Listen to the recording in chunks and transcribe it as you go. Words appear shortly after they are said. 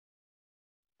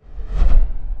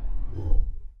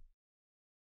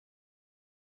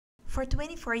For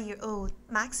 24-year-old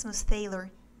Maximus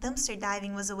Thaler, dumpster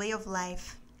diving was a way of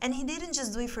life. And he didn't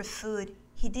just do it for food,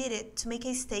 he did it to make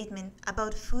a statement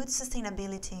about food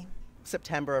sustainability.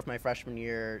 September of my freshman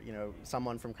year,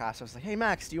 someone from class was like, "Hey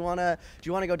Max, do you wanna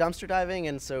go dumpster diving?"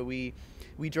 And so we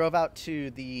drove out to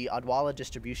the Odwalla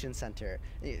distribution center,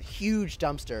 a huge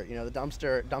dumpster, the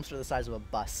dumpster the size of a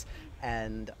bus.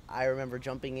 And I remember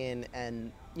jumping in,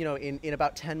 and in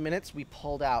about 10 minutes we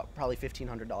pulled out probably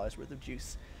 $1,500 worth of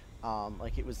juice.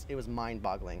 It was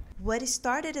mind-boggling. What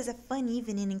started as a fun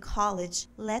evening in college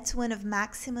led to one of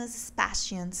Maximus'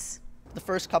 passions. The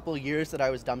first couple of years that I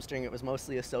was dumpstering, it was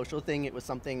mostly a social thing. It was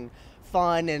something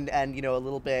fun and a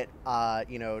little bit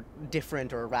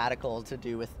different or radical to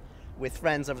do with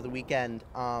friends over the weekend.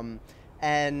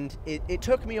 And it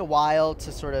took me a while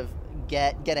to sort of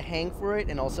get a hang for it,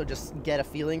 and also just get a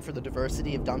feeling for the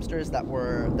diversity of dumpsters that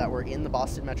were in the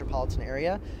Boston metropolitan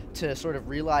area, to sort of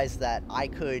realize that I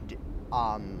could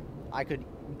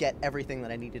get everything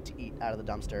that I needed to eat out of the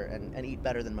dumpster and eat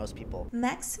better than most people.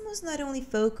 Maximus not only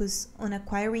focused on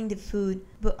acquiring the food,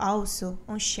 but also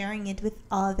on sharing it with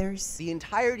others. The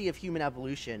entirety of human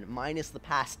evolution, minus the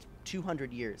past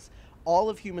 200 years, all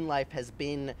of human life has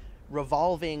been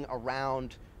revolving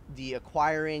around the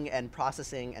acquiring and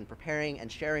processing and preparing and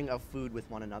sharing of food with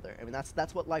one another. I mean,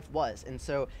 that's what life was. And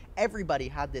so everybody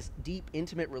had this deep,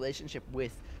 intimate relationship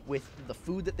with the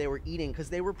food that they were eating, because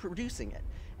they were producing it.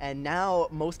 And now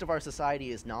most of our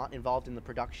society is not involved in the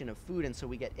production of food, and so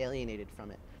we get alienated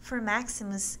from it. For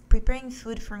Maximus, preparing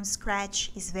food from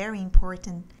scratch is very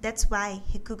important. That's why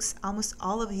he cooks almost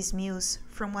all of his meals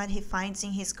from what he finds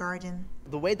in his garden.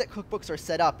 The way that cookbooks are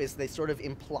set up is they sort of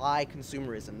imply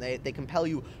consumerism. They compel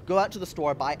you, go out to the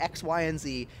store, buy X, Y, and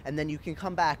Z, and then you can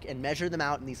come back and measure them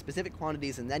out in these specific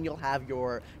quantities, and then you'll have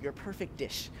your perfect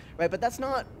dish, right? But that's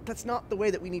not the way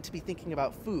that we need to be thinking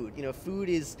about food. Food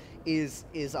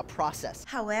is a process.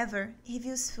 However, he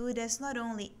views food as not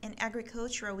only an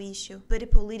agricultural issue, but a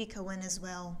political one as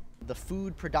well. The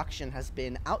food production has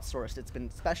been outsourced. It's been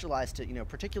specialized to,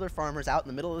 particular farmers out in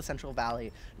the middle of the Central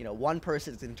Valley. One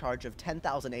person is in charge of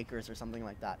 10,000 acres or something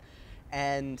like that.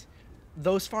 And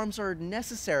those farms are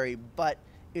necessary, but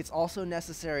it's also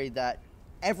necessary that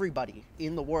everybody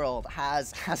in the world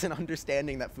has an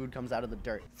understanding that food comes out of the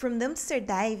dirt. From dumpster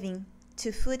diving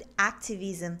to food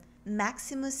activism,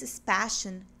 Maximus's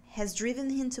passion has driven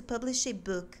him to publish a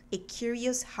book, A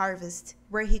Curious Harvest,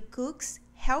 where he cooks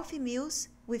healthy meals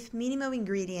with minimal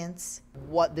ingredients.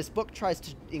 What this book tries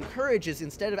to encourage is,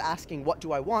 instead of asking, what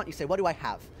do I want, you say, what do I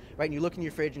have? Right? And you look in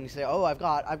your fridge and you say, oh, I've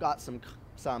got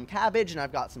some cabbage, and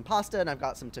I've got some pasta, and I've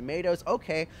got some tomatoes.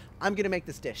 Okay, I'm gonna make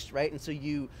this dish, right? And so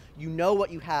you know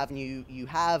what you have, and you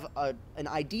have an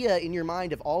idea in your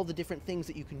mind of all the different things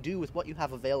that you can do with what you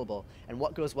have available, and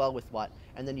what goes well with what,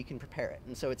 and then you can prepare it.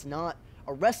 And so it's not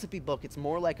a recipe book, it's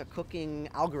more like a cooking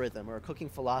algorithm or a cooking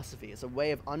philosophy. It's a way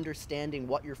of understanding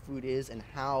what your food is and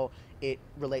how it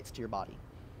relates to your body.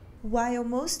 While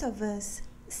most of us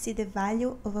see the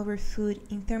value of our food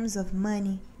in terms of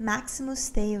money, Maximus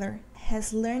Thaler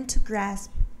has learned to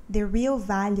grasp the real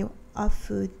value of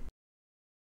food